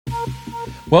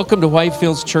Welcome to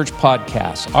Whitefields Church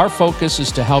Podcast. Our focus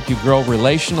is to help you grow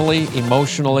relationally,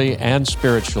 emotionally, and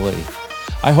spiritually.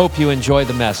 I hope you enjoy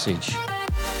the message.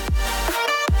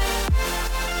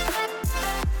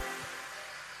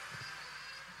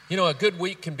 You know, a good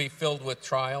week can be filled with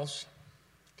trials.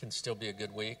 It can still be a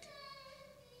good week.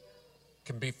 It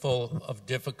can be full of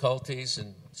difficulties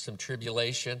and some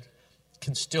tribulation. It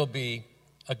can still be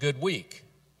a good week.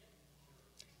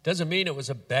 Doesn't mean it was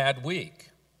a bad week.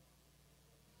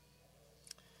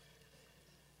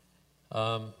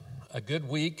 A good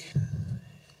week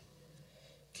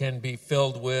can be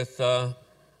filled with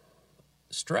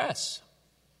stress.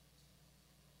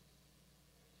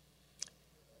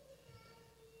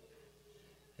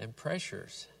 And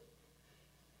pressures.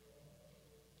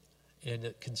 And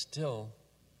it can still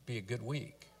be a good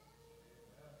week.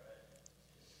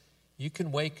 You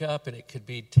can wake up and it could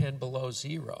be 10 below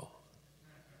zero.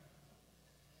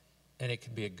 And it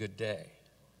can be a good day.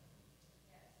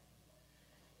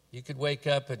 You could wake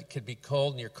up and it could be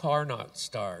cold and your car not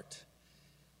start.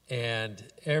 And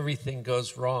everything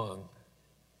goes wrong.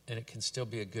 And it can still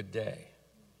be a good day.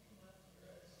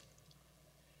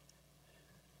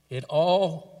 It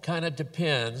all kind of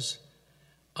depends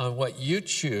on what you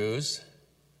choose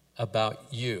about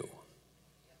you.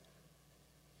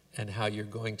 And how you're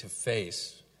going to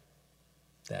face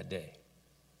that day.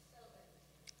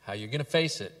 How you're going to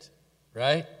face it,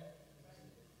 right?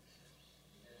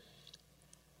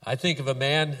 I think of a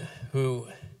man who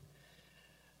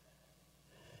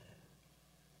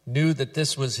knew that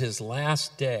this was his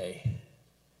last day.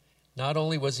 Not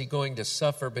only was he going to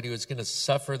suffer, but he was going to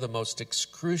suffer the most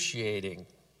excruciating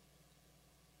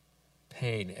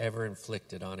pain ever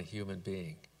inflicted on a human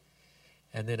being.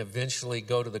 And then eventually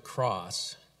go to the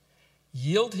cross,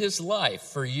 yield his life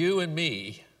for you and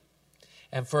me,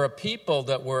 and for a people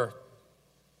that were,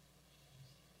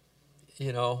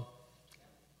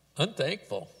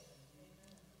 unthankful.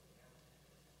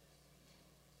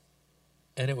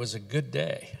 And it was a good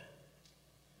day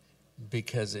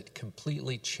because it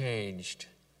completely changed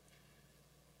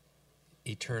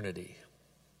eternity.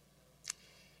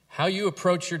 How you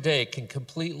approach your day can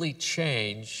completely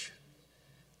change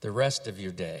the rest of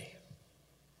your day.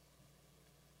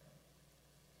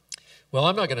 Well,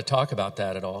 I'm not going to talk about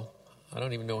that at all. I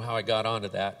don't even know how I got onto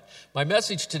that. My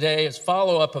message today is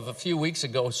follow-up of a few weeks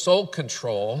ago, soul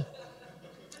control.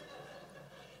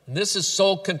 And this is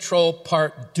soul control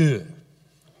part 2.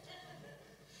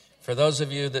 For those of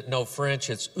you that know French,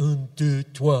 it's un, deux,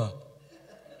 trois.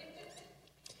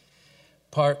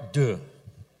 Part 2.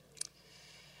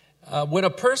 When a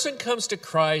person comes to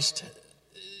Christ,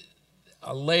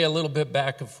 I'll lay a little bit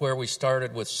back of where we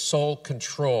started with soul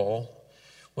control.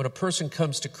 When a person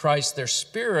comes to Christ, their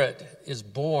spirit is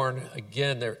born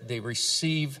again. They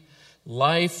receive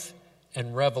life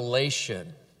and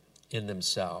revelation in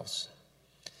themselves.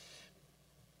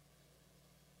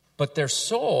 But their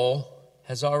soul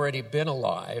has already been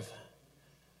alive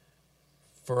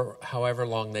for however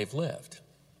long they've lived.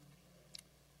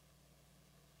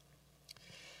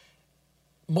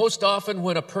 Most often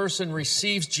when a person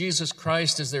receives Jesus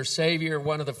Christ as their Savior,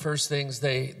 one of the first things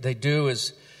they do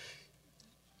is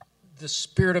the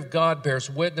Spirit of God bears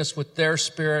witness with their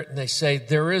spirit, and they say,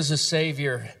 there is a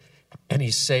Savior, and He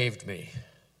saved me.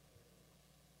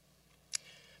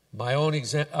 My own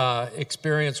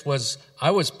experience was I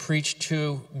was preached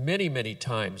to many, many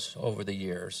times over the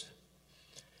years.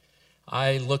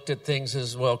 I looked at things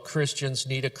as, well, Christians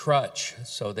need a crutch,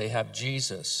 so they have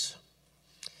Jesus.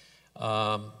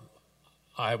 I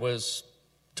was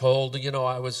told,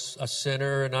 I was a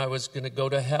sinner and I was going to go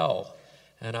to hell.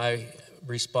 And I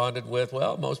responded with,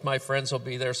 well, most of my friends will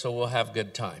be there, so we'll have a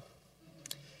good time.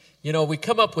 We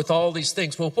come up with all these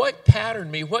things. Well, what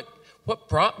patterned me, what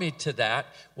brought me to that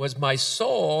was my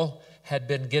soul had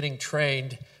been getting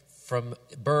trained from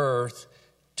birth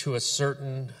to a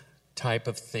certain type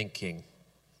of thinking.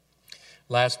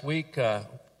 Last week, a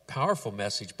powerful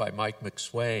message by Mike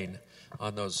McSwain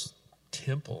on those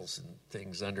temples and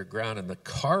things underground and the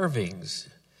carvings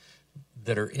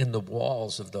that are in the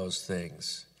walls of those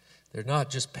things. They're not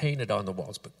just painted on the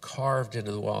walls, but carved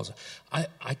into the walls.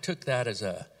 I took that as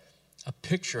a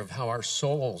picture of how our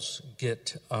souls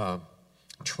get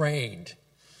trained.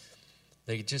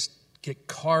 They just get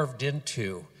carved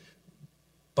into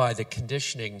by the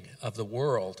conditioning of the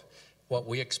world, what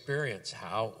we experience,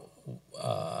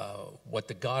 what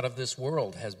the God of this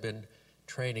world has been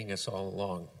training us all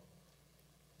along.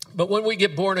 But when we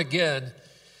get born again,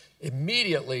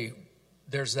 immediately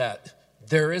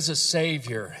there is a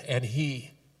Savior, and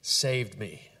He saved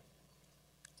me.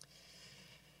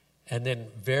 And then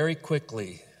very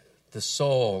quickly, the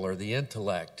soul or the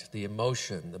intellect, the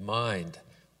emotion, the mind,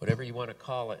 whatever you want to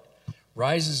call it,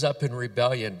 rises up in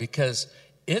rebellion because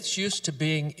it's used to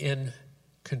being in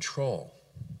control.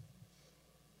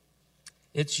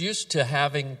 It's used to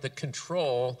having the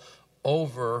control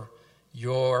over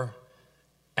your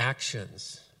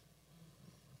actions.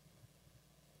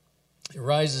 It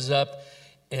rises up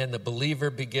and the believer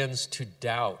begins to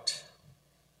doubt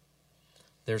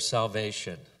their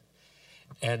salvation.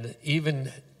 And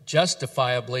even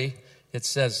justifiably, it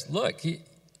says, look,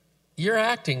 you're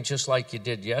acting just like you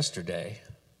did yesterday.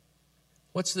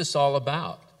 What's this all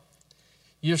about?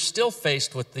 You're still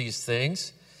faced with these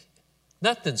things.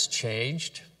 Nothing's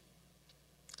changed.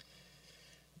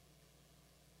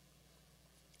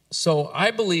 So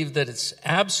I believe that it's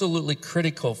absolutely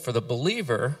critical for the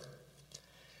believer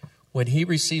when he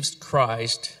receives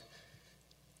Christ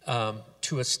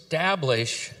to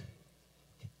establish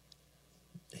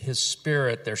his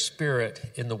spirit, their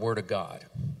spirit, in the Word of God.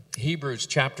 Hebrews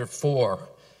chapter 4,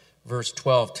 verse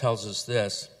 12 tells us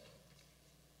this.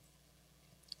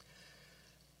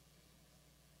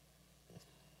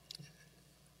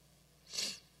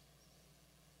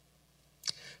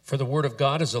 For the Word of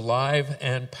God is alive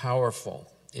and powerful.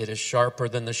 It is sharper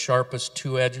than the sharpest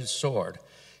two-edged sword,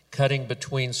 cutting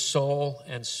between soul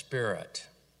and spirit,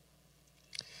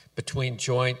 between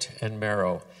joint and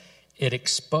marrow. It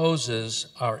exposes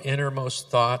our innermost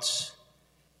thoughts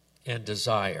and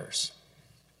desires.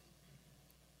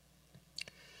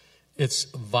 It's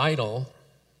vital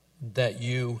that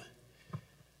you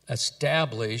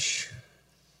establish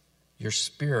your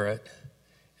spirit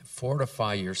and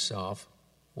fortify yourself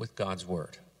with God's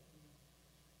Word.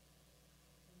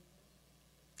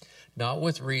 Not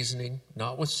with reasoning,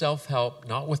 not with self-help,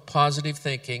 not with positive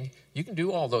thinking. You can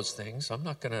do all those things. I'm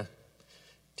not going to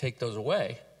take those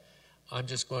away. I'm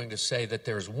just going to say that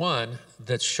there's one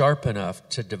that's sharp enough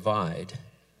to divide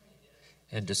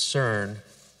and discern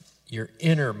your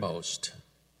innermost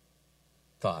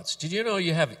thoughts. Did you know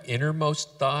you have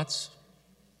innermost thoughts?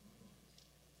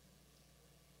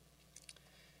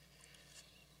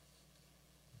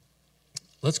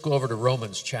 Let's go over to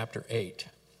Romans chapter 8.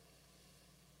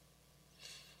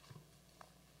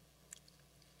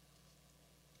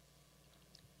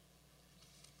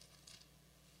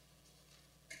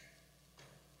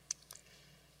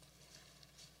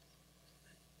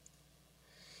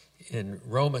 In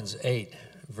Romans 8,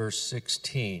 verse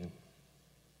 16,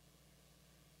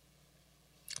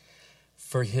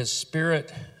 for his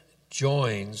spirit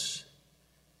joins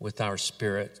with our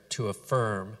spirit to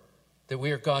affirm that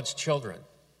we are God's children.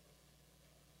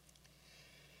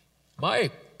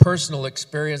 My personal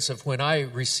experience of when I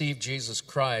received Jesus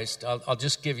Christ, I'll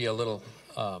just give you a little,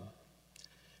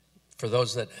 for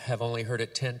those that have only heard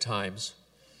it 10 times.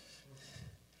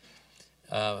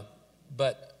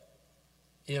 But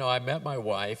you know, I met my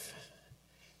wife,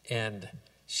 and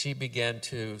she began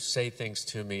to say things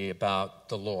to me about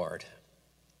the Lord,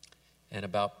 and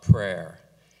about prayer,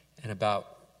 and about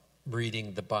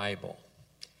reading the Bible.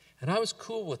 And I was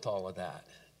cool with all of that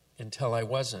until I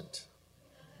wasn't.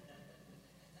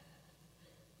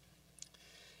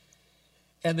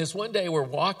 And this one day, we're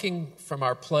walking from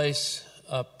our place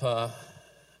up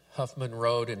Huffman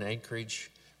Road in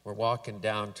Anchorage. We're walking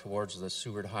down towards the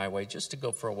Seward Highway just to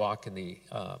go for a walk in the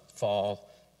fall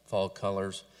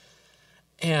colors.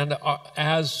 And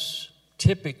as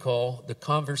typical, the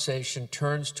conversation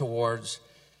turns towards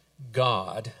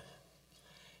God.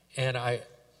 And I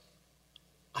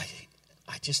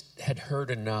just had heard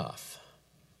enough.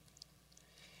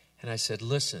 And I said,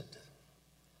 listen,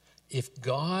 if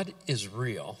God is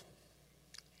real,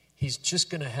 he's just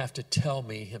going to have to tell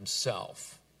me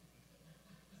himself.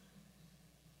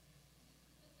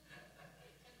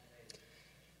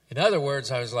 In other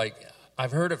words, I was like,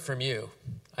 I've heard it from you.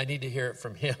 I need to hear it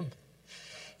from him.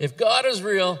 If God is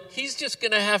real, he's just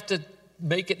going to have to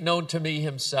make it known to me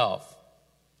himself.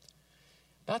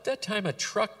 About that time, a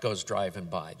truck goes driving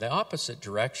by, the opposite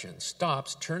direction,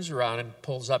 stops, turns around, and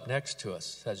pulls up next to us.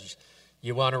 Says,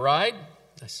 you want to ride?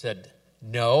 I said,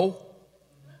 no.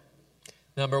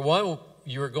 Number one,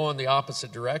 you were going the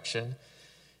opposite direction.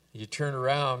 You turn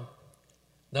around.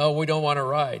 No, we don't want to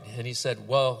ride. And he said,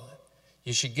 well,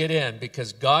 you should get in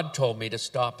because God told me to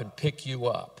stop and pick you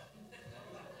up.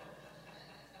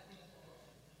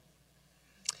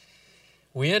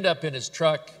 We end up in his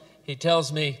truck. He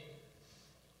tells me,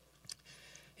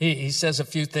 he says a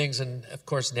few things, and of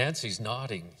course Nancy's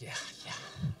nodding. Yeah.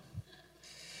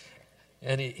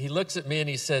 And he looks at me and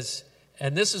he says,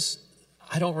 and this is,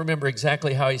 I don't remember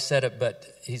exactly how he said it, but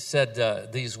he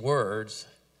said these words,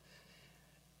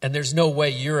 and there's no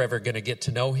way you're ever going to get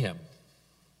to know him.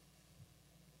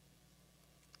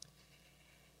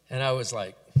 And I was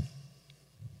like,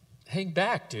 hang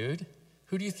back, dude.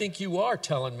 Who do you think you are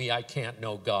telling me I can't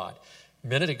know God? A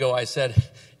minute ago I said,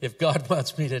 if God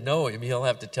wants me to know him, he'll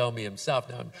have to tell me himself.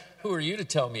 Now, who are you to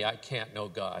tell me I can't know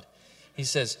God? He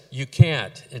says, you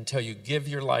can't until you give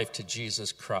your life to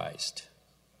Jesus Christ.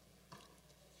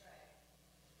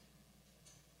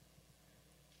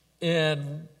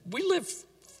 And we live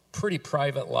pretty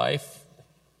private life.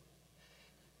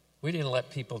 We didn't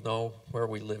let people know where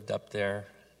we lived up there.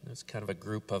 It was kind of a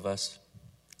group of us.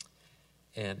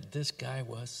 And this guy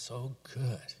was so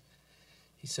good.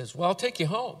 He says, well, I'll take you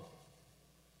home.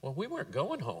 Well, we weren't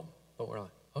going home, but we're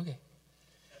like, okay.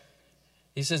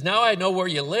 He says, now I know where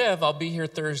you live. I'll be here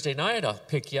Thursday night. I'll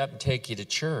pick you up and take you to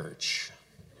church.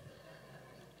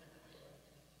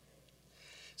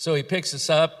 So he picks us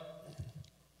up.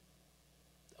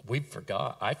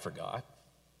 I forgot.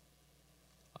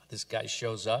 This guy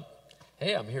shows up.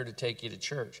 Hey, I'm here to take you to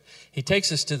church. He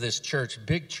takes us to this church,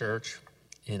 big church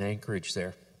in Anchorage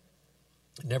there.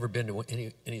 Never been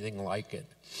to anything like it.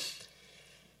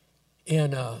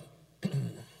 And I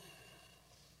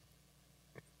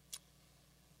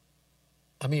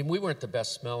mean, we weren't the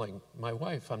best smelling. My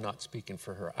wife, I'm not speaking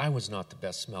for her. I was not the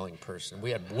best smelling person.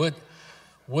 We had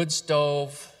wood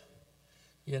stove.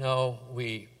 You know,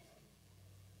 we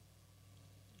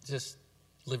just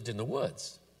lived in the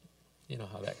woods. You know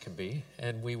how that can be.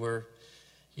 And we were,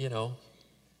 you know,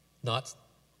 not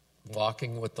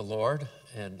walking with the Lord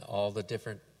and all the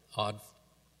different odd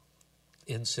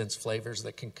incense flavors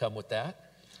that can come with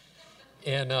that.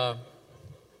 And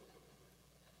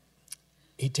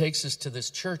he takes us to this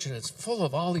church, and it's full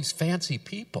of all these fancy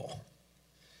people,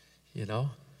 you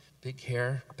know, big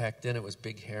hair. Back then it was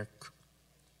big hair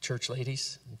church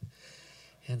ladies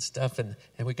and stuff. And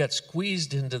we got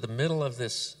squeezed into the middle of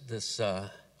this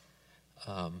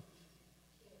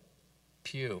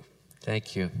pew.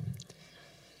 Thank you.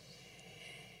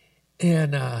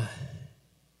 And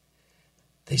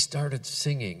they started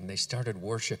singing. They started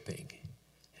worshiping.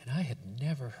 And I had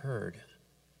never heard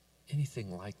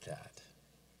anything like that.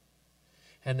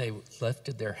 And they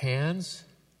lifted their hands.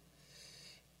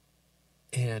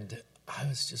 And I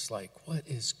was just like, what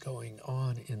is going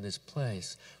on in this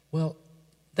place? Well,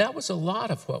 that was a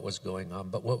lot of what was going on.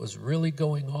 But what was really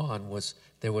going on was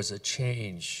there was a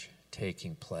change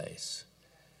taking place.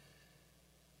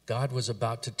 God was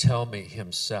about to tell me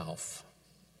himself.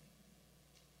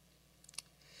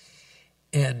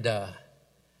 And I'll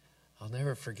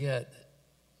never forget,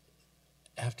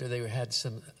 after they had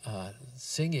some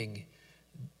singing,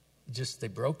 they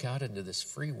broke out into this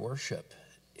free worship.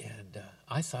 And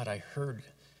I thought I heard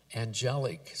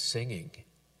angelic singing.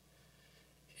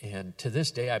 And to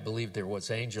this day, I believe there was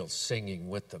angels singing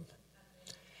with them.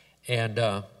 And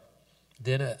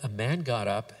then a man got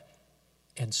up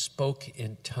and spoke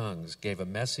in tongues, gave a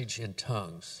message in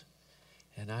tongues.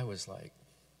 And I was like,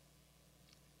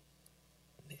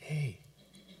 hey,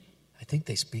 I think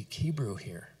they speak Hebrew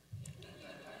here.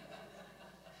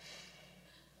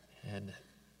 And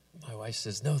my wife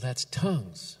says, no, that's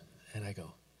tongues. And I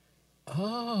go,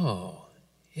 oh,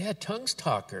 yeah, tongues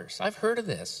talkers. I've heard of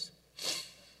this.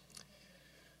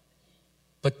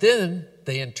 But then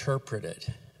they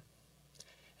interpreted.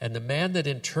 And the man that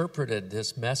interpreted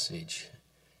this message,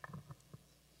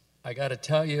 I got to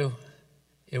tell you,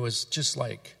 it was just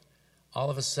like all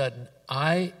of a sudden,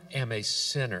 I am a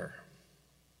sinner.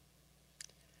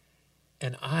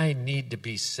 And I need to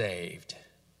be saved.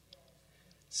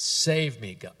 Save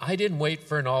me, God. I didn't wait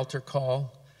for an altar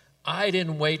call. I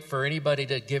didn't wait for anybody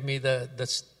to give me the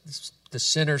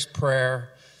sinner's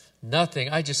prayer. Nothing.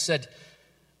 I just said,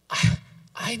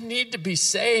 I need to be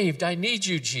saved. I need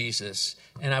you, Jesus.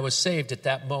 And I was saved at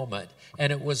that moment.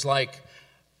 And it was like,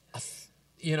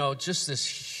 just this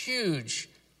huge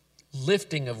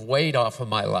lifting of weight off of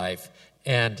my life.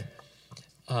 And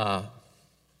I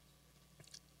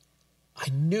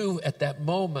knew at that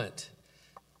moment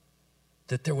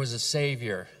that there was a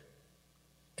Savior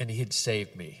and he had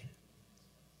saved me.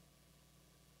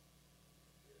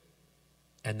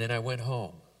 And then I went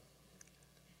home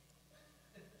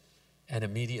and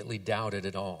immediately doubted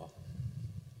it all.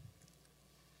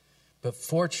 But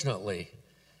fortunately,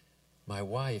 my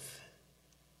wife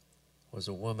was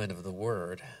a woman of the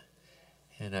Word,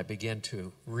 and I began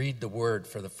to read the Word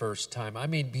for the first time. I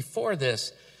mean, before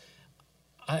this,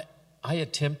 I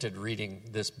attempted reading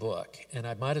this book, and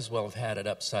I might as well have had it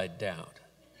upside down.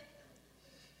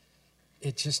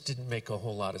 It just didn't make a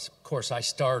whole lot of... Of course, I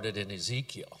started in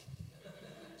Ezekiel.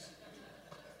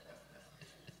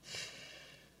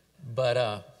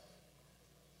 But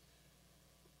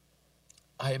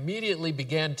I immediately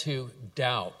began to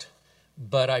doubt.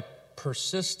 But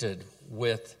persisted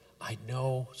with, I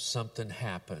know something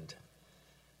happened.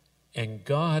 And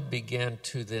God began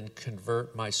to then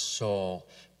convert my soul.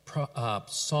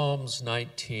 Psalms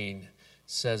 19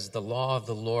 says, the law of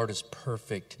the Lord is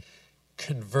perfect,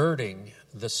 converting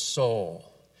the soul.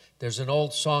 There's an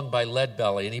old song by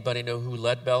Leadbelly. Anybody know who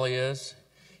Leadbelly is?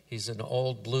 He's an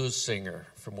old blues singer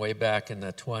from way back in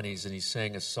the 20s, and he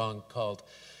sang a song called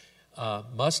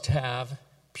Must Have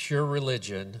Pure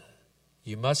Religion.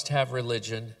 You must have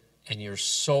religion and your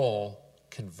soul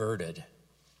converted.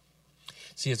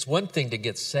 See, it's one thing to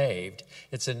get saved.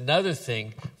 It's another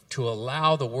thing to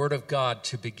allow the Word of God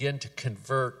to begin to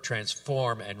convert,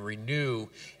 transform, and renew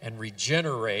and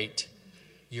regenerate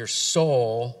your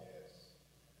soul.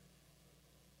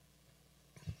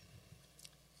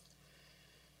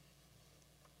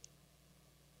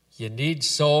 You need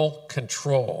soul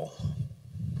control.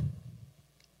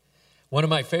 One of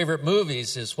my favorite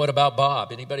movies is What About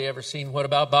Bob? Anybody ever seen What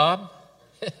About Bob?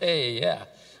 Hey, yeah.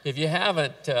 If you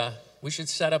haven't, we should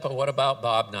set up a What About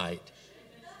Bob night.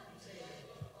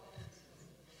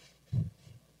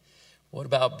 What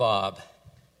about Bob?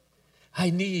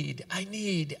 I need.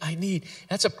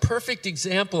 That's a perfect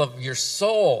example of your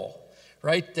soul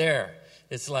right there.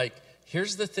 It's like,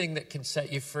 here's the thing that can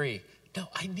set you free. No,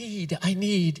 I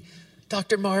need.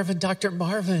 Dr. Marvin,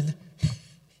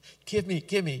 give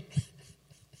me.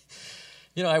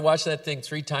 You know, I watched that thing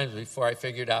 3 times before I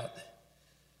figured out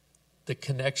the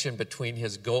connection between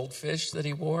his goldfish that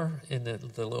he wore in the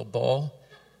little bowl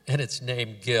and its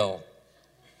name Gil.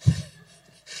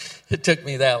 It took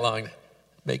me that long to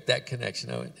make that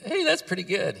connection. I went, hey, that's pretty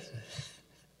good.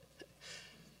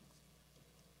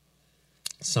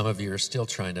 Some of you are still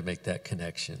trying to make that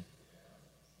connection.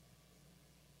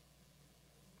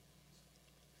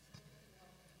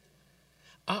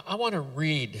 I want to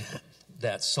read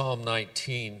that Psalm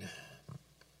 19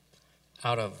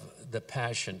 out of the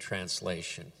Passion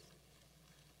Translation.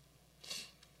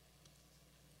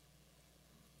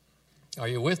 Are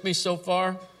you with me so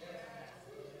far?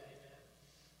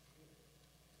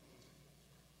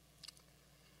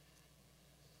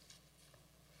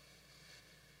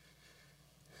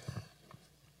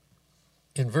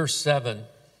 In verse 7,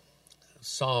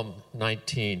 Psalm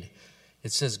 19,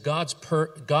 it says,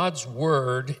 God's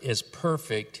word is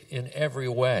perfect in every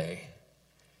way.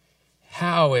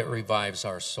 How it revives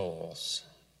our souls.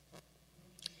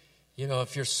 You know,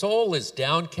 if your soul is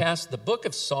downcast, the book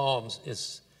of Psalms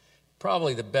is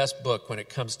probably the best book when it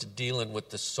comes to dealing with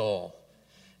the soul.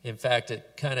 In fact,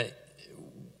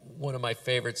 one of my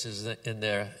favorites is in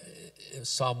there,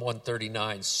 Psalm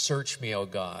 139, search me, O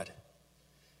God,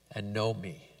 and know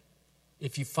me.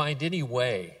 If you find any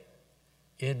way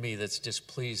in me that's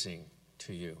displeasing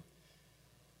to you,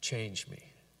 change me.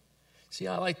 See,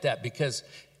 I like that because,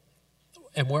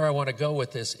 and where I want to go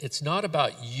with this, it's not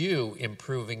about you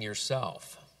improving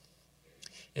yourself.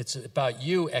 It's about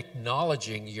you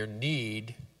acknowledging your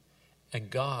need and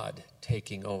God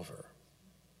taking over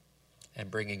and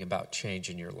bringing about change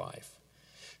in your life.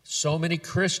 So many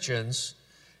Christians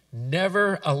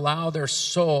never allow their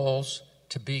souls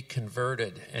to be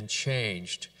converted and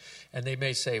changed. And they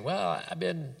may say, well, I've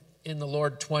been in the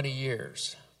Lord 20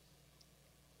 years.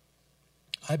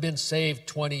 I've been saved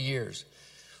 20 years.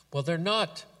 Well, they're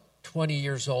not 20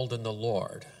 years old in the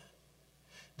Lord.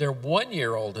 They're 1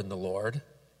 year old in the Lord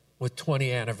with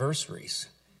 20 anniversaries.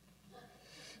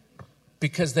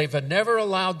 Because they've never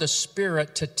allowed the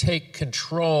Spirit to take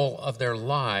control of their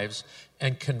lives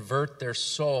and convert their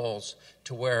souls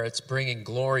to where it's bringing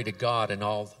glory to God in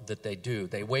all that they do.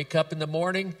 They wake up in the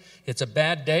morning, it's a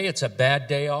bad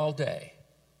day all day.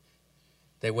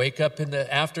 They wake up in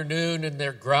the afternoon and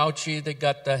they're grouchy, they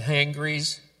got the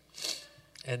hangries,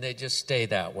 and they just stay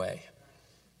that way.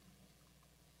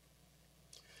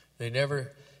 They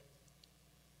never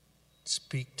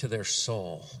speak to their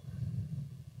soul.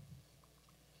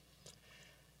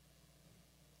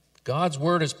 God's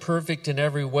word is perfect in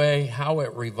every way, how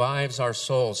it revives our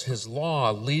souls. His law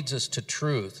leads us to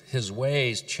truth. His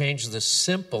ways change the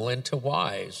simple into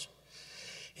wise.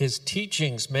 His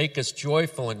teachings make us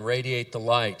joyful and radiate the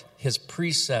light. His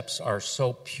precepts are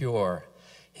so pure.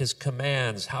 His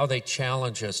commands, how they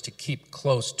challenge us to keep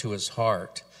close to his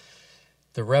heart.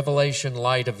 The revelation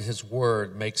light of his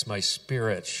word makes my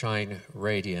spirit shine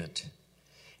radiant.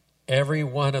 Every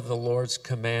one of the Lord's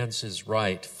commands is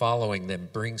right. Following them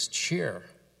brings cheer.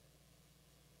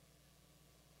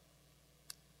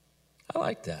 I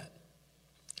like that.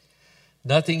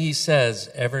 Nothing he says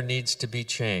ever needs to be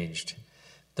changed.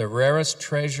 The rarest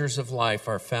treasures of life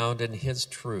are found in his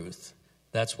truth.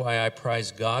 That's why I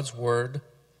prize God's word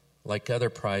like other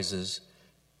prizes,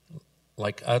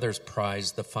 like others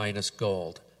prize the finest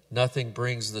gold. Nothing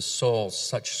brings the soul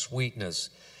such sweetness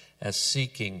as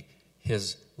seeking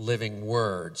his living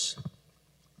words.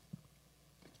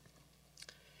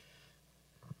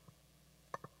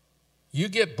 You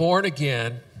get born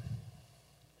again,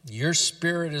 your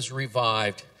spirit is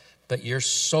revived, but your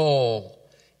soul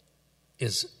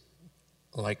is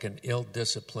like an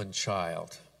ill-disciplined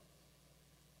child.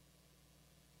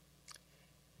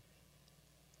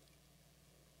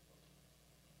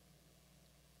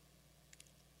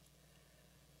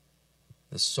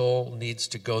 The soul needs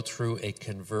to go through a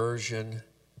conversion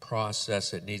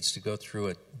process. It needs to go through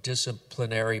a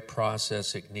disciplinary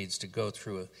process. It needs to go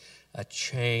through a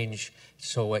change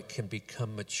so it can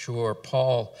become mature.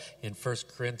 Paul, in 1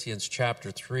 Corinthians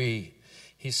chapter 3,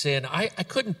 he's saying, I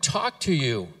couldn't talk to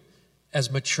you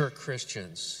as mature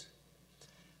Christians.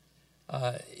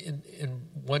 In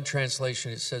one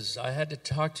translation, it says, I had to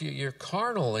talk to you. You're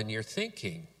carnal in your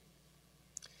thinking.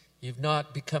 You've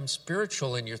not become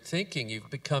spiritual in your thinking. You've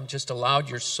become just allowed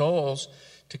your souls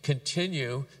to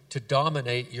continue to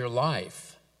dominate your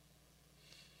life.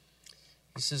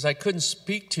 He says, I couldn't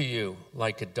speak to you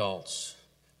like adults,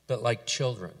 but like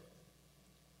children.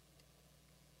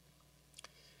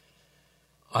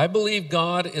 I believe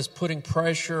God is putting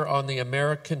pressure on the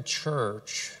American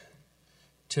church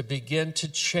to begin to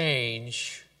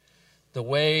change the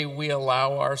way we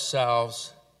allow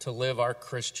ourselves to live our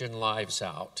Christian lives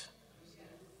out.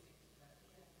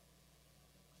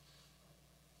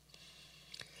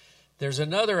 There's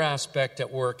another aspect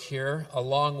at work here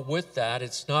along with that.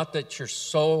 It's not that your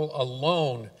soul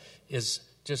alone is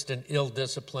just an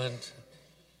ill-disciplined,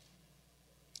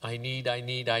 I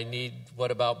need, what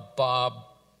about Bob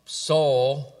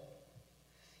soul?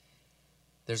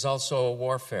 There's also a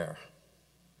warfare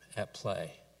at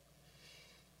play.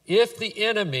 If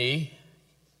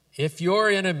your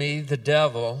enemy, the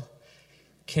devil,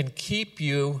 can keep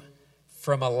you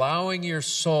from allowing your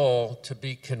soul to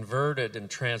be converted and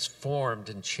transformed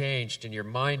and changed and your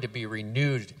mind to be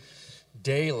renewed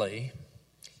daily,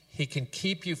 he can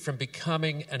keep you from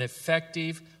becoming an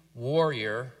effective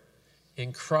warrior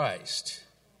in Christ.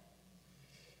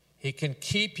 He can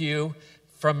keep you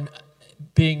from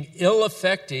being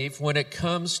ineffective when it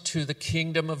comes to the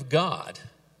kingdom of God.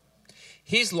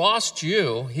 He's lost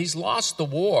you. He's lost the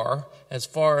war as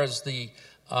far as the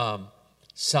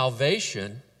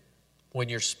salvation when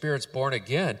your spirit's born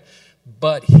again,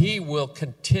 but he will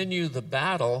continue the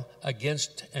battle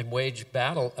against and wage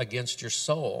battle against your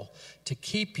soul to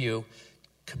keep you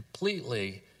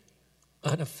completely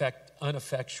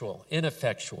ineffectual.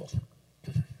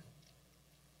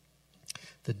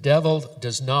 The devil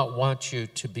does not want you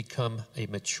to become a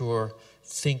mature,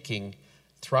 thinking,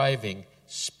 thriving,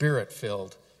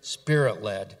 spirit-filled,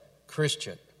 spirit-led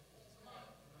Christian.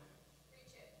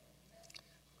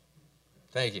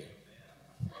 Thank you.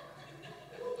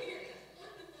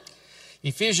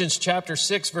 Ephesians chapter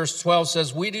 6, verse 12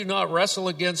 says, we do not wrestle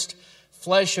against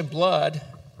flesh and blood.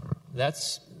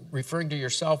 That's referring to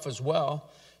yourself as well.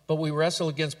 But we wrestle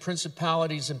against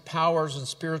principalities and powers and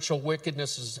spiritual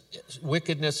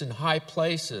wickedness in high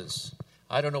places.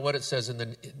 I don't know what it says in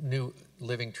the New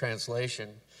Living Translation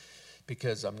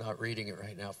because I'm not reading it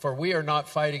right now. For we are not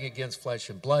fighting against flesh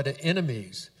and blood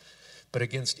enemies, but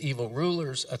against evil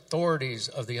rulers, authorities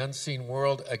of the unseen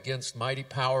world, against mighty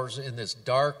powers in this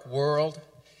dark world,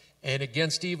 and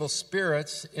against evil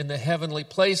spirits in the heavenly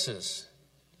places.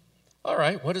 All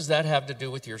right, what does that have to do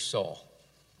with your soul?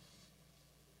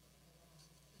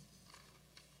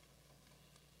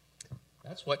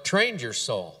 That's what trained your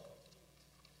soul.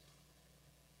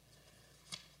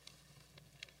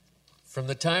 From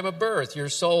the time of birth, your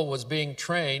soul was being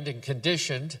trained and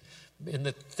conditioned in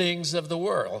the things of the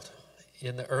world,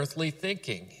 in the earthly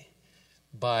thinking,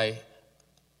 by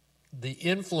the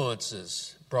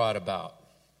influences that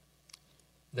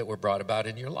were brought about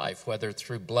in your life, whether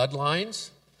through bloodlines,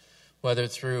 whether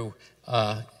through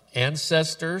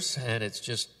ancestors, and it's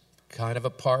just kind of a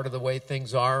part of the way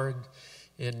things are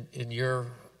in your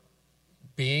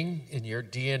being, in your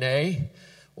DNA,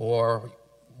 or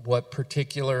what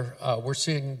particular, we're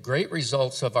seeing great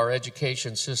results of our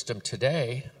education system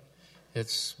today.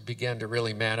 It's began to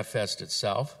really manifest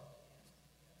itself.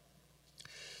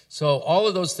 So all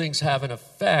of those things have an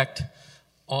effect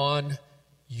on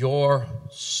your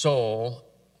soul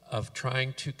of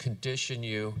trying to condition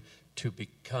you to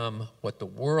become what the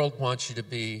world wants you to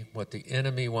be, what the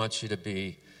enemy wants you to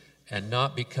be, and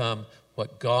not become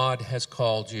what God has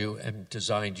called you and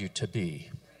designed you to be.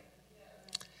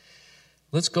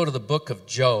 Let's go to the book of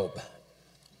Job.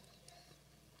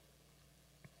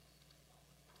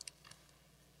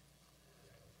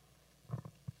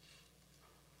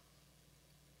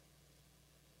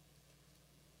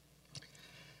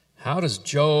 How does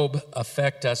Job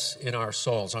affect us in our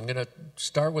souls? I'm going to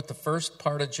start with the first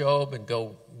part of Job and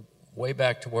go way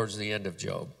back towards the end of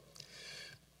Job.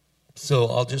 So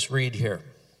I'll just read here.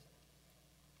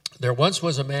 There once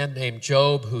was a man named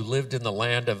Job who lived in the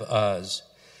land of Uz.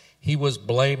 He was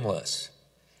blameless,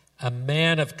 a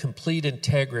man of complete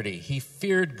integrity. He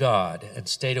feared God and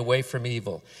stayed away from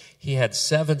evil. He had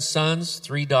 7 sons,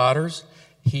 3 daughters.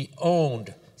 He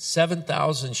owned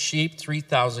 7,000 sheep,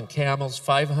 3,000 camels,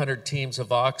 500 teams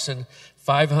of oxen,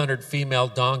 500 female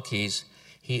donkeys.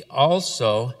 He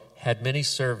also had many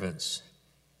servants.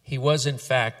 He was, in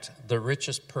fact, the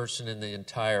richest person in the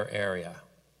entire area.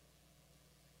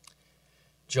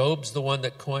 Job's the one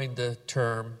that coined the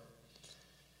term,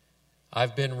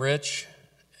 I've been rich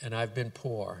and I've been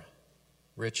poor.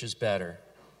 Rich is better.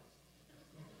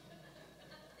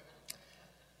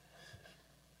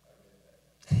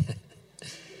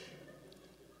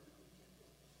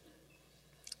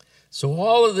 So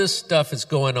all of this stuff is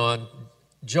going on.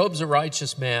 Job's a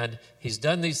righteous man. He's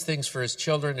done these things for his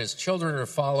children. His children are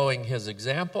following his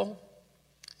example.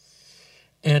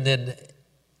 And then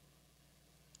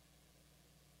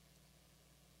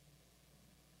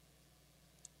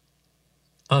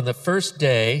on the first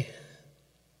day,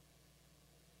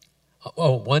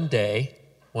 one day,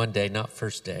 not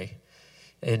first day,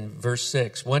 in verse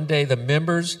 6, one day the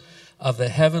members of the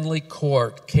heavenly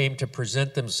court came to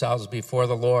present themselves before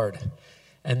the Lord.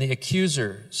 And the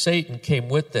accuser, Satan, came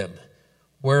with them.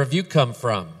 Where have you come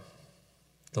from?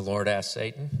 The Lord asked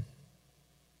Satan.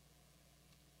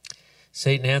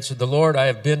 Satan answered the Lord, I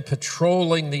have been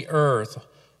patrolling the earth,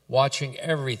 watching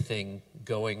everything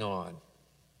going on.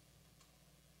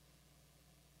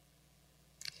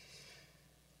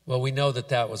 Well, we know that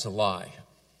that was a lie.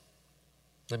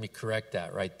 Let me correct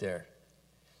that right there.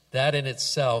 That in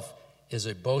itself is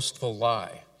a boastful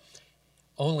lie.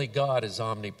 Only God is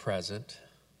omnipresent.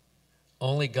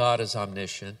 Only God is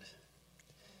omniscient.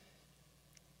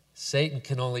 Satan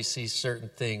can only see certain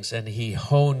things, and he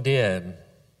honed in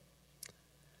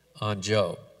on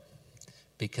Job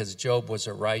because Job was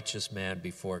a righteous man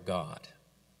before God.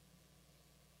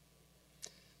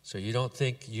 So you don't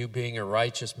think you being a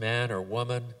righteous man or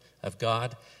woman of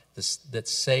God, that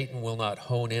Satan will not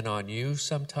hone in on you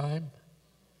sometime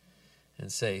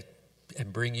and say,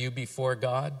 and bring you before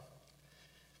God?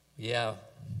 Yeah,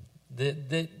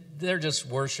 they're just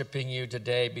worshiping you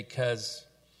today because,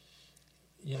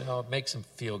 it makes them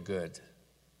feel good.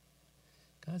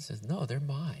 God says, no, they're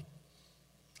mine.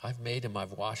 I've made them.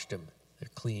 I've washed them. They're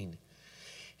clean.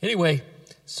 Anyway,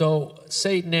 so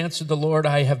Satan answered the Lord,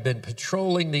 I have been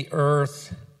patrolling the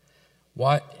earth.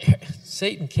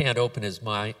 Satan can't open his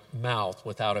mouth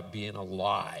without it being a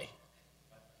lie.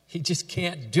 He just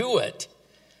can't do it.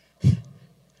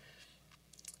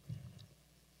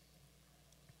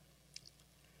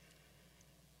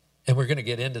 And we're going to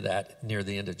get into that near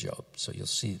the end of Job, so you'll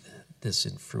see this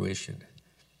in fruition.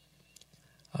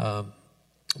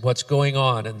 What's going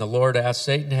on? And the Lord asked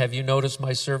Satan, have you noticed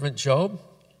my servant Job?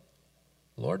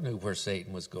 The Lord knew where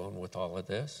Satan was going with all of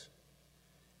this.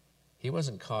 He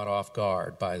wasn't caught off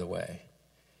guard, by the way.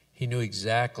 He knew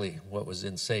exactly what was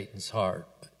in Satan's heart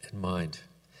and mind.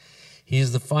 He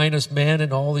is the finest man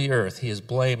in all the earth. He is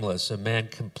blameless, a man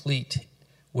complete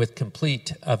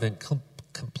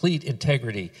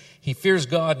integrity. He fears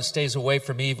God and stays away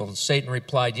from evil. And Satan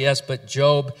replied, yes, but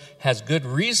Job has good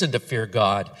reason to fear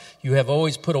God. You have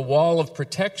always put a wall of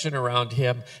protection around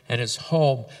him and his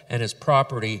home and his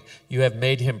property. You have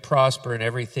made him prosper in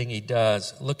everything he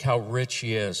does. Look how rich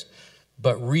he is.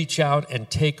 But reach out and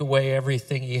take away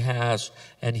everything he has,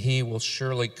 and he will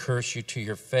surely curse you to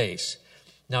your face.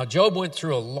 Now, Job went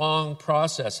through a long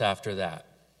process after that.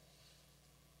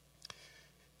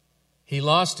 He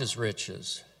lost his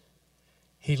riches.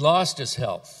 He lost his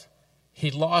health. He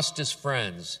lost his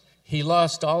friends. He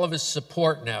lost all of his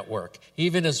support network.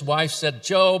 Even his wife said,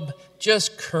 Job,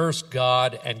 just curse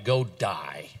God and go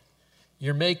die.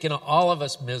 You're making all of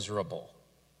us miserable.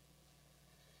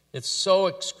 It's so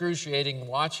excruciating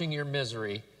watching your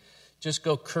misery. Just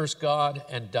go curse God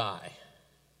and die.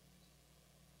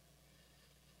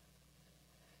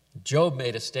 Job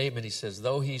made a statement. He says,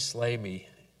 though he slay me,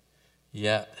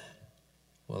 yet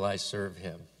will I serve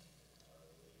him.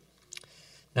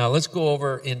 Now let's go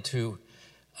over into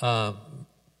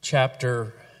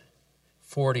chapter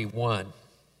 41.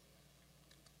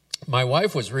 My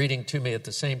wife was reading to me at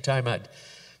the same time I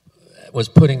was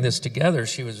putting this together.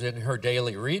 She was in her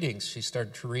daily readings. She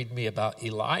started to read me about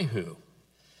Elihu,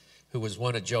 who was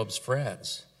one of Job's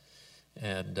friends,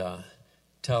 and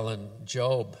telling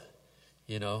Job,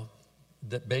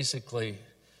 that basically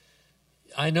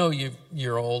I know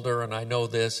you're older, and I know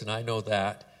this, and I know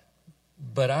that,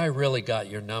 but I really got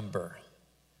your number.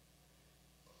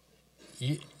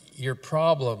 Your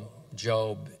problem,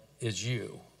 Job, is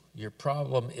you. Your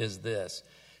problem is this.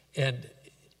 And,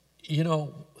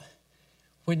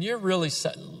 when you're really,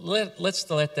 let's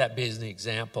let that be an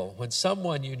example. When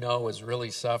someone you know is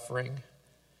really suffering,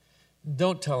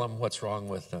 don't tell them what's wrong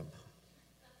with them.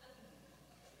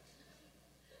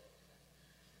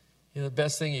 The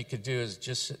best thing you could do is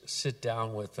just sit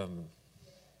down with them.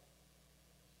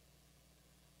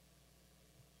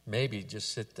 Maybe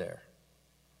just sit there.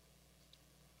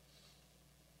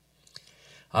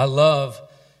 I love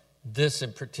this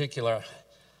in particular.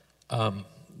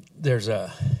 There's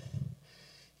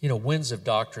winds of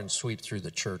doctrine sweep through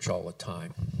the church all the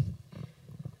time.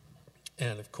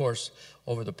 And of course,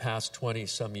 over the past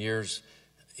 20-some years,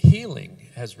 healing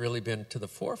has really been to the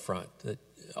forefront. That,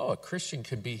 a Christian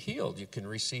can be healed. You can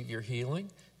receive your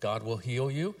healing. God will heal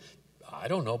you. I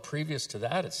don't know, previous to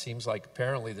that, it seems like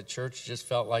apparently the church just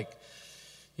felt like,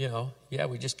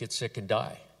 we just get sick and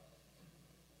die.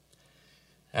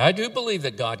 I do believe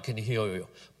that God can heal you.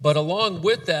 But along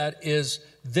with that is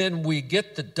then we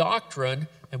get the doctrine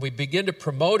and we begin to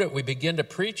promote it, we begin to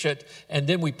preach it, and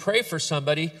then we pray for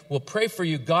somebody. We'll pray for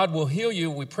you, God will heal you.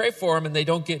 We pray for them and they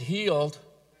don't get healed.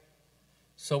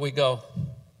 So we go,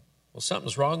 well,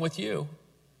 something's wrong with you.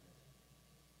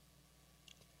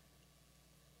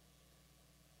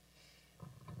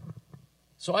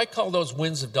 So I call those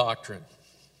winds of doctrine.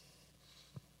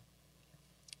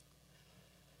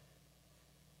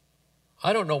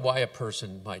 I don't know why a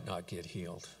person might not get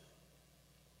healed.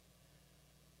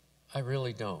 I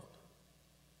really don't.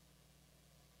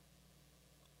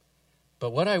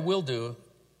 But what I will do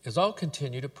is I'll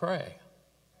continue to pray.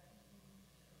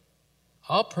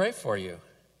 I'll pray for you.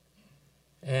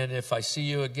 And if I see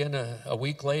you again a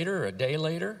week later, a day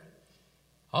later,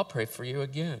 I'll pray for you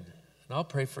again. And I'll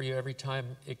pray for you every time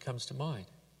it comes to mind.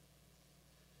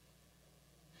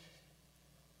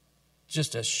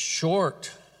 Just a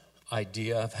short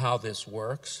idea of how this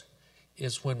works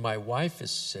is when my wife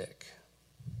is sick,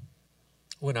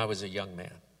 when I was a young man.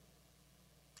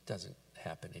 It doesn't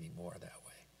happen anymore that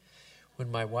way.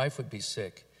 When my wife would be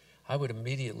sick, I would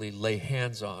immediately lay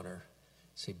hands on her,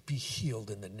 say, be healed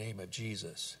in the name of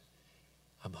Jesus.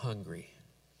 I'm hungry.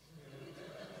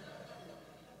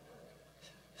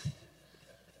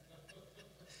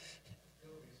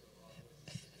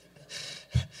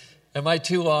 Am I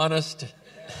too honest?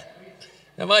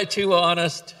 Am I too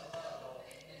honest?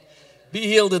 Be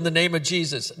healed in the name of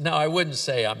Jesus. Now, I wouldn't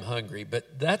say I'm hungry,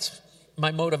 but that's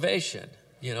my motivation.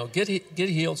 Get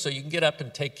healed so you can get up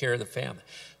and take care of the family.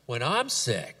 When I'm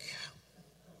sick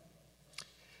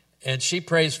and she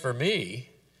prays for me,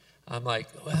 I'm like,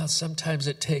 well, sometimes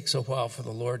it takes a while for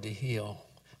the Lord to heal,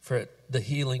 for the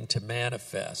healing to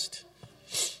manifest.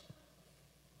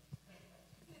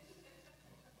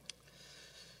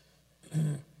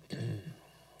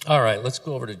 All right, let's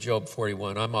go over to Job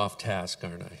 41. I'm off task,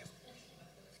 aren't I?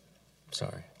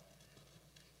 Sorry.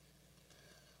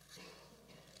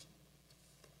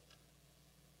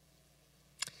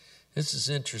 This is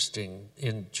interesting.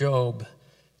 In Job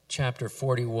chapter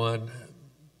 41,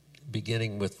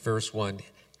 beginning with verse 1,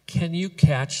 can you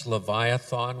catch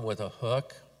Leviathan with a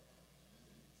hook?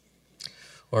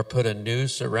 Or put a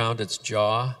noose around its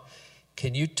jaw?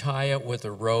 Can you tie it with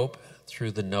a rope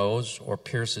through the nose or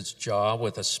pierce its jaw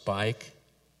with a spike?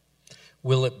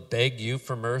 Will it beg you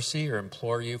for mercy or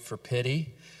implore you for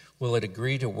pity? Will it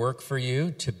agree to work for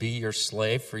you, to be your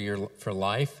slave for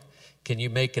life? Can you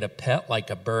make it a pet like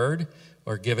a bird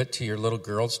or give it to your little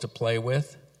girls to play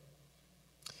with?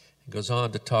 It goes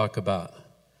on to talk about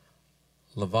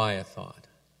Leviathan.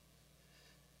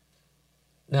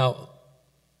 Now,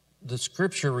 the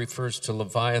scripture refers to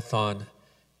Leviathan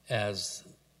as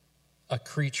a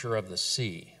creature of the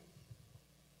sea,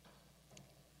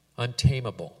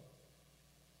 untamable,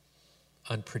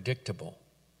 unpredictable,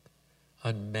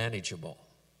 unmanageable,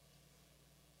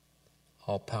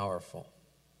 all-powerful.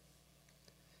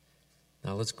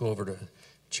 Now let's go over to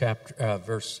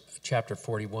chapter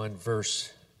 41,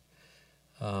 verse,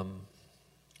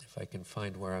 if I can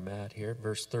find where I'm at here,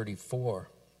 verse 34.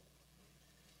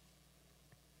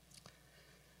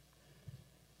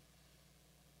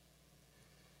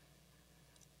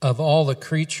 Of all the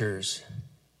creatures,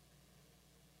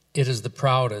 it is the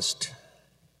proudest.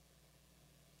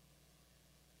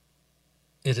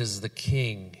 It is the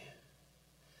king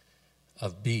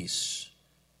of beasts.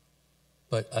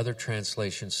 But other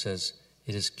translation says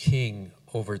it is king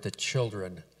over the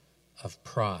children of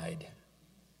pride.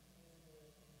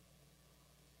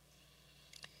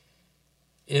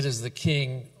 It is the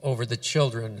king over the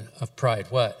children of pride.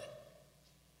 What?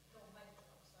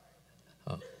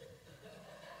 Oh.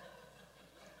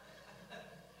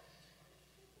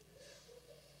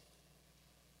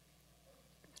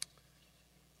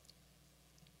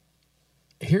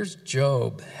 Here's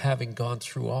Job having gone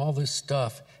through all this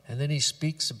stuff, and then he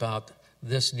speaks about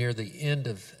this near the end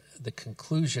of the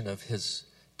conclusion of his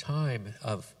time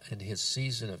in his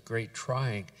season of great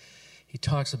trying. He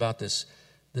talks about this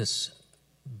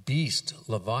beast,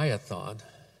 Leviathan,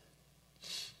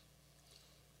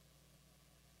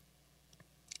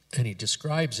 and he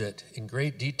describes it in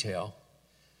great detail,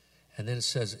 and then it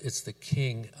says it's the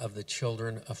king of the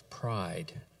children of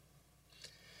pride.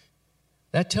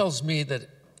 That tells me that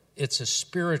it's a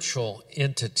spiritual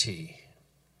entity.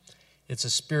 It's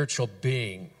a spiritual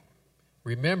being.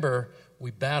 Remember, we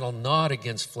battle not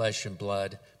against flesh and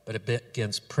blood, but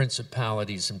against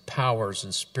principalities and powers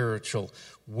and spiritual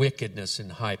wickedness in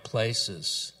high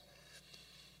places.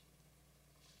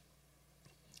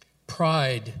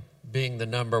 Pride being the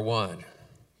number one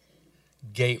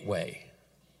gateway.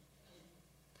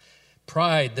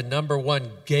 Pride, the number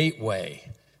one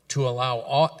gateway to allow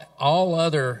all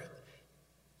other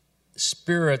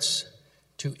spirits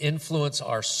to influence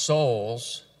our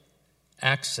souls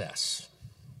access.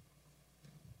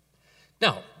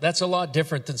 Now, that's a lot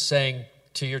different than saying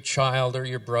to your child or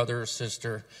your brother or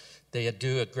sister, they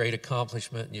do a great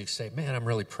accomplishment, and you say, man, I'm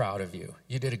really proud of you.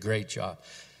 You did a great job.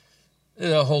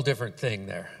 There's a whole different thing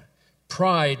there.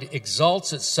 Pride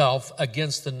exalts itself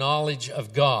against the knowledge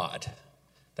of God.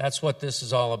 That's what this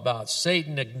is all about.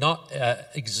 Satan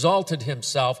exalted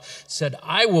himself, said,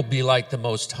 I will be like the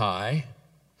Most High.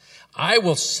 I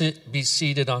will be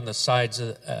seated on the sides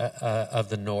of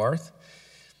the north.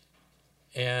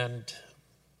 And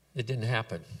it didn't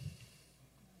happen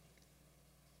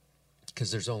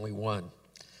because there's only one.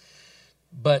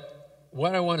 But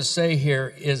what I want to say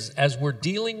here is, as we're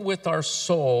dealing with our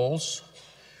souls,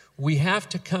 we have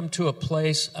to come to a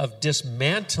place of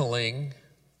dismantling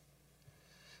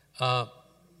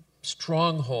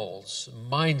strongholds,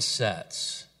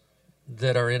 mindsets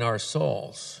that are in our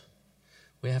souls.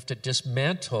 We have to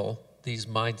dismantle these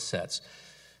mindsets.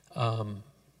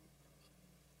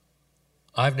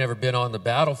 I've never been on the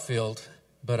battlefield,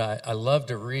 but I love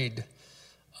to read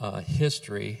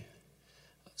history,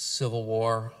 Civil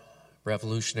War,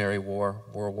 Revolutionary War,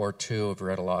 World War II. I've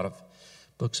read a lot of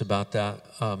books about that,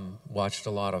 watched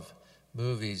a lot of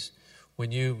movies.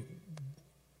 When you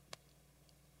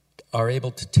are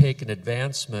able to take an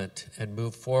advancement and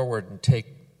move forward and take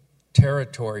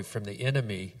territory from the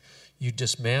enemy, you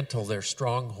dismantle their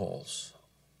strongholds.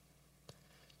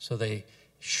 So they,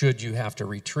 should you have to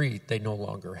retreat, they no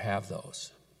longer have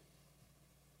those.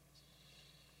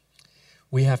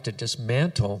 We have to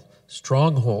dismantle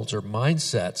strongholds or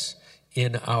mindsets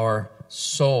in our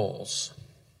souls.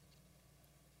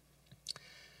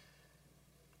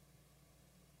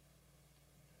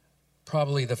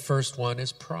 Probably the first one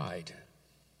is pride.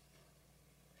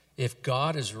 If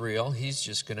God is real, he's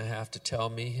just going to have to tell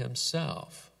me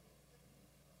himself.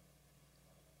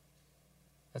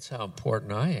 That's how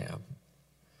important I am.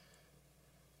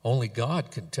 Only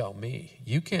God can tell me.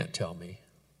 You can't tell me.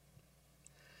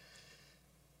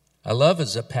 I love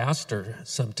as a pastor,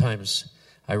 sometimes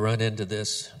I run into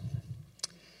this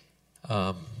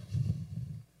from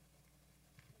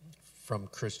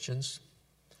Christians.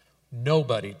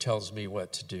 Nobody tells me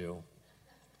what to do.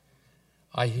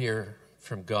 I hear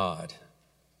from God.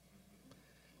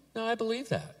 No, I believe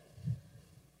that.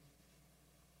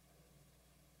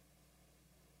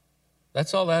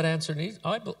 That's all that answer needs.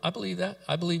 I believe that.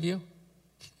 I believe you.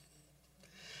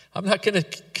 I'm not going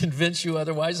to convince you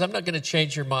otherwise. I'm not going to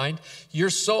change your mind. Your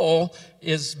soul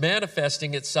is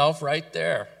manifesting itself right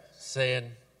there,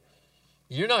 saying,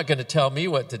 you're not going to tell me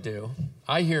what to do.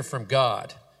 I hear from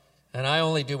God, and I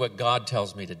only do what God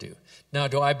tells me to do. Now,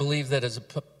 do I believe that as a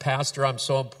pastor I'm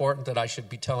so important that I should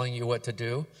be telling you what to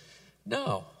do?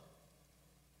 No,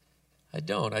 I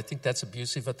don't. I think that's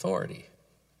abusive authority.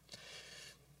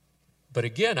 But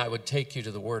again, I would take you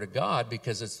to the Word of God,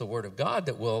 because it's the Word of God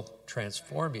that will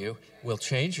transform you, will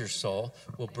change your soul,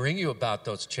 will bring you about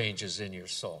those changes in your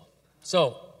soul.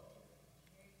 So,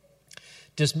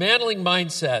 dismantling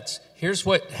mindsets, here's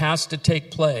what has to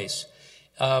take place.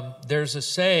 There's a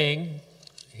saying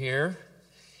here,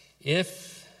 I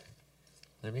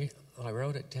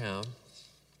wrote it down.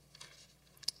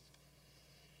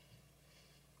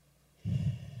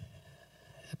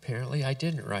 Apparently I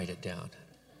didn't write it down.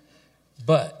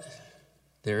 But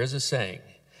there is a saying,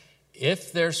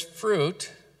 if there's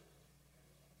fruit,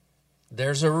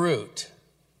 there's a root.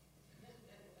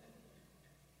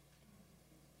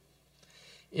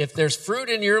 If there's fruit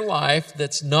in your life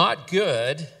that's not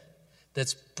good,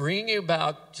 that's bringing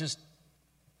about just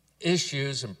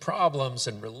issues and problems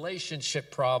and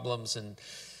relationship problems and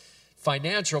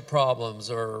financial problems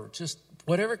or just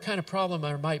whatever kind of problem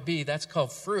there might be, that's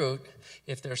called fruit.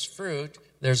 If there's fruit,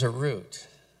 there's a root.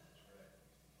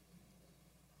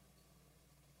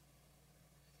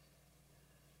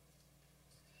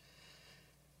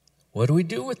 What do we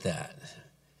do with that?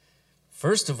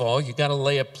 First of all, you got to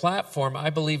lay a platform. I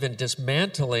believe in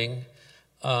dismantling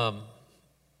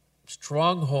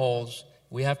strongholds.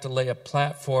 We have to lay a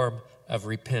platform of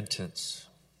repentance.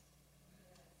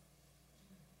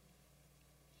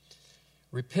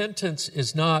 Repentance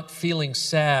is not feeling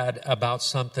sad about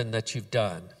something that you've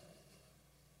done.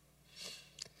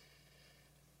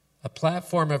 A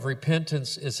platform of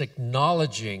repentance is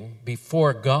acknowledging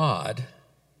before God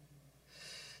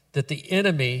that the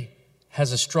enemy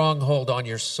has a stronghold on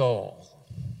your soul.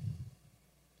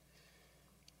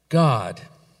 God,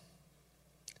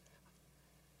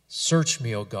 search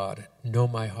me, O God, know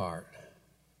my heart.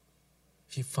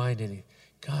 If you find any,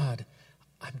 God,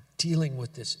 I'm dealing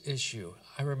with this issue.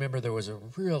 I remember there was a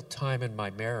real time in my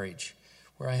marriage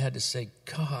where I had to say,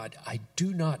 God, I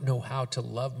do not know how to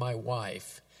love my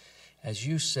wife as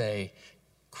you say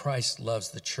Christ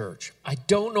loves the church. I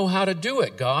don't know how to do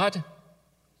it, God.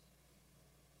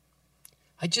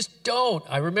 I just don't.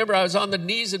 I remember I was on the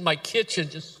knees in my kitchen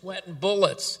just sweating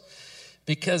bullets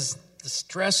because the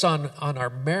stress on our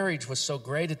marriage was so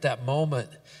great at that moment.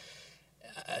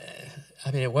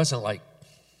 I mean, it wasn't like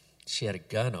she had a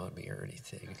gun on me or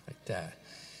anything like that.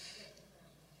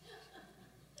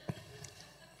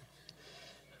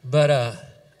 But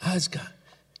I was,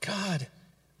 God,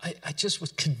 I just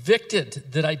was convicted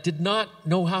that I did not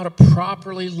know how to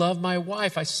properly love my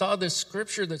wife. I saw this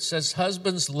scripture that says,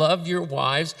 husbands, love your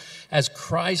wives as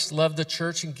Christ loved the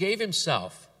church and gave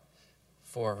himself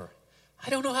for her.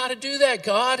 I don't know how to do that,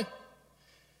 God.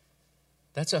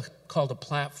 That's called a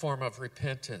platform of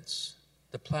repentance.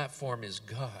 The platform is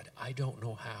God. I don't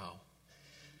know how.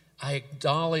 I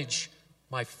acknowledge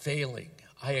my failing.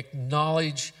 I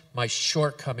acknowledge my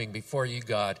shortcoming before you,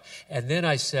 God. And then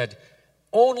I said,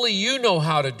 only you know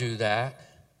how to do that.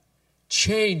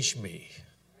 Change me.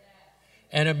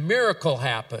 And a miracle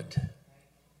happened.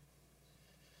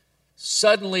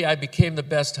 Suddenly, I became the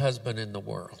best husband in the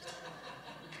world.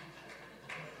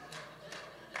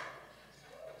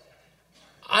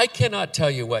 I cannot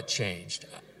tell you what changed.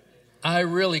 I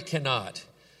really cannot.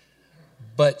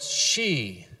 But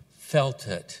she felt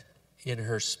it in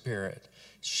her spirit.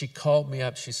 She called me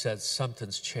up. She said,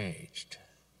 something's changed.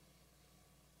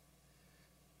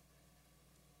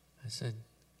 I said,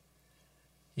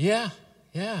 yeah,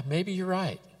 maybe you're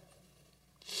right.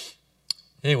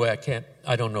 Anyway,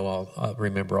 I don't know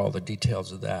remember all the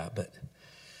details of that, but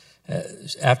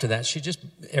after that,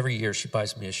 every year she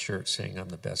buys me a shirt saying I'm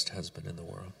the best husband in the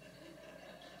world.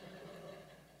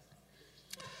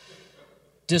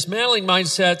 Dismantling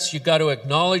mindsets, you've got to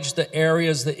acknowledge the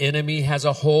areas the enemy has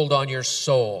a hold on your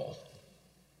soul.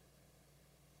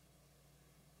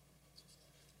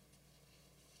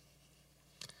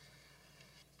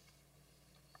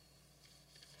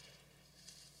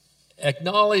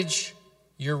 Acknowledge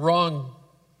your wrong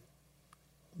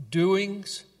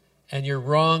doings and your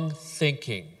wrong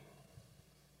thinking.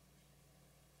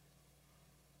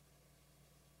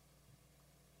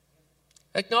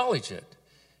 Acknowledge it.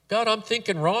 God, I'm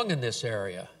thinking wrong in this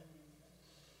area.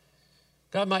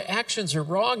 God, my actions are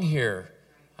wrong here.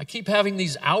 I keep having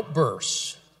these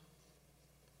outbursts.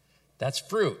 That's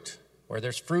fruit. Where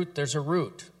there's fruit, there's a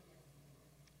root.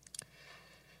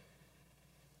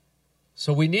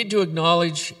 So we need to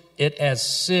acknowledge it as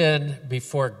sin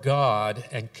before God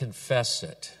and confess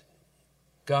it.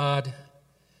 God,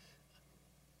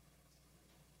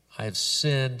 I have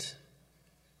sinned.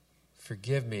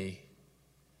 Forgive me.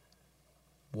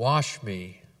 Wash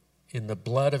me in the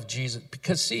blood of Jesus.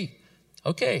 Because see,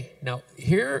 okay, now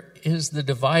here is the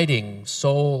dividing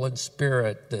soul and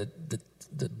spirit,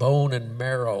 the bone and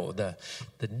marrow, the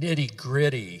nitty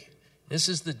gritty. This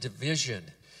is the division.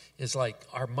 It's like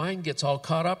our mind gets all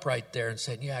caught up right there and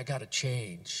saying, yeah, I got to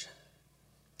change.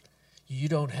 You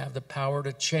don't have the power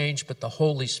to change, but the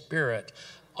Holy Spirit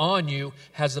on you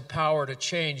has the power to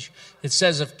change. It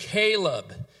says of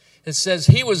Caleb, it says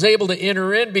he was able to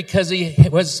enter in because he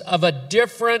was of a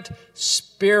different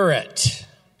spirit.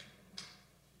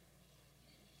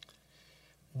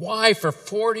 Why for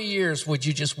 40 years would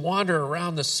you just wander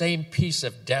around the same piece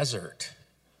of desert?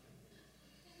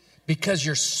 Because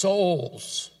your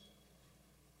souls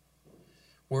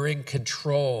were in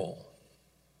control.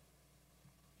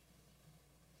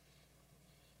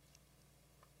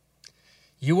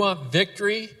 You want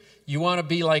victory? You want to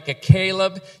be like a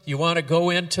Caleb? You want to go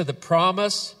into the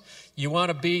promise? You want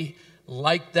to be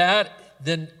like that?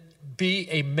 Then be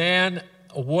a man,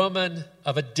 a woman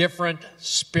of a different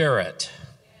spirit.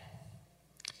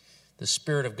 The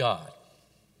Spirit of God.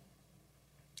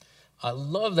 I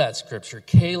love that scripture.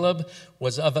 Caleb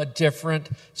was of a different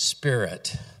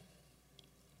spirit.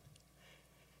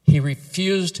 He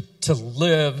refused to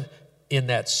live in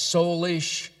that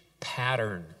soulish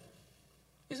pattern.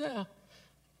 He said, I'm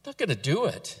not going to do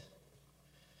it.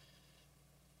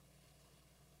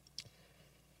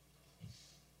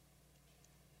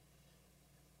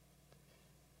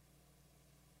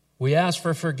 We ask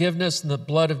for forgiveness, and the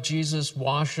blood of Jesus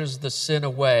washes the sin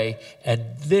away,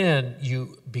 and then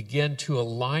you begin to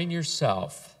align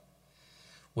yourself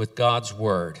with God's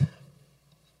word.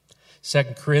 2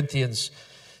 Corinthians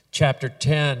chapter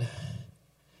 10,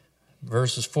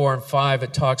 verses 4 and 5,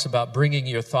 it talks about bringing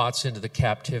your thoughts into the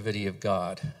captivity of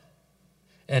God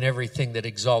and everything that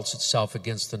exalts itself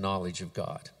against the knowledge of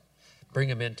God. Bring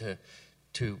them into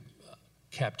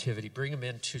captivity. Bring them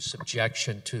into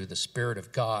subjection to the Spirit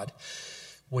of God.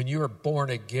 When you are born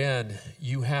again,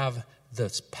 you have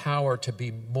this power to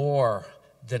be more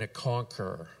than a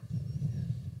conqueror.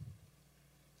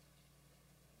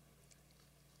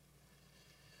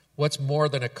 What's more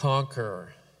than a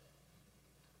conqueror?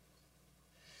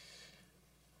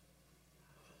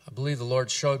 I believe the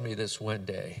Lord showed me this one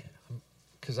day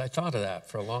because I thought of that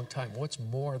for a long time. What's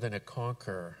more than a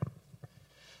conqueror?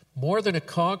 More than a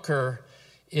conqueror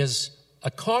is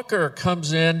a conqueror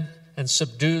comes in and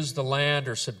subdues the land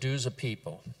or subdues a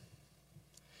people.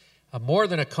 More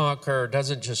than a conqueror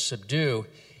doesn't just subdue,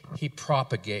 he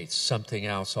propagates something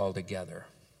else altogether.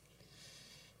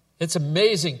 It's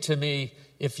amazing to me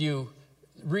if you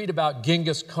read about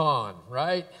Genghis Khan,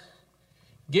 right?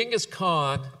 Genghis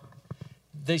Khan,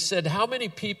 they said, how many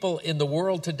people in the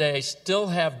world today still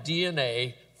have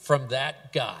DNA from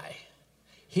that guy?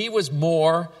 He was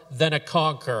more than a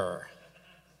conqueror.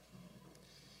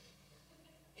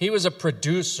 He was a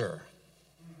producer.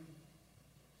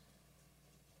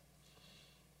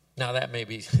 Now that may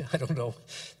be, I don't know,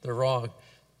 the wrong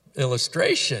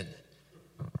illustration,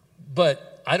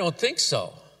 but I don't think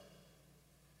so.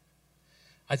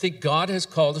 I think God has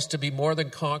called us to be more than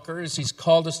conquerors. He's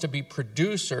called us to be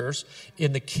producers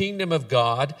in the kingdom of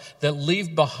God that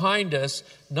leave behind us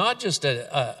not just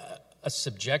a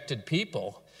subjected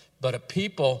people, but a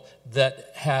people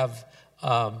that have,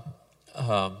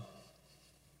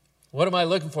 what am I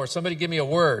looking for? Somebody give me a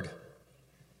word.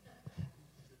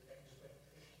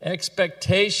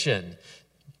 Expectation,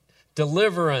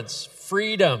 deliverance,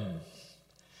 freedom,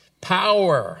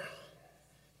 power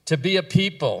to be a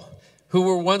people who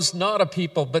were once not a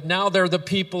people, but now they're the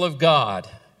people of God.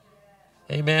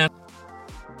 Amen.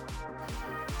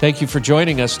 Thank you for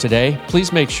joining us today.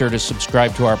 Please make sure to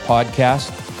subscribe to our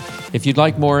podcast. If you'd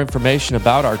like more information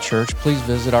about our church, please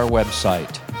visit our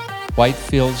website,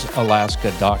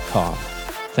 whitefieldsalaska.com.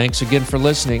 Thanks again for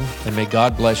listening, and may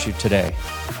God bless you today.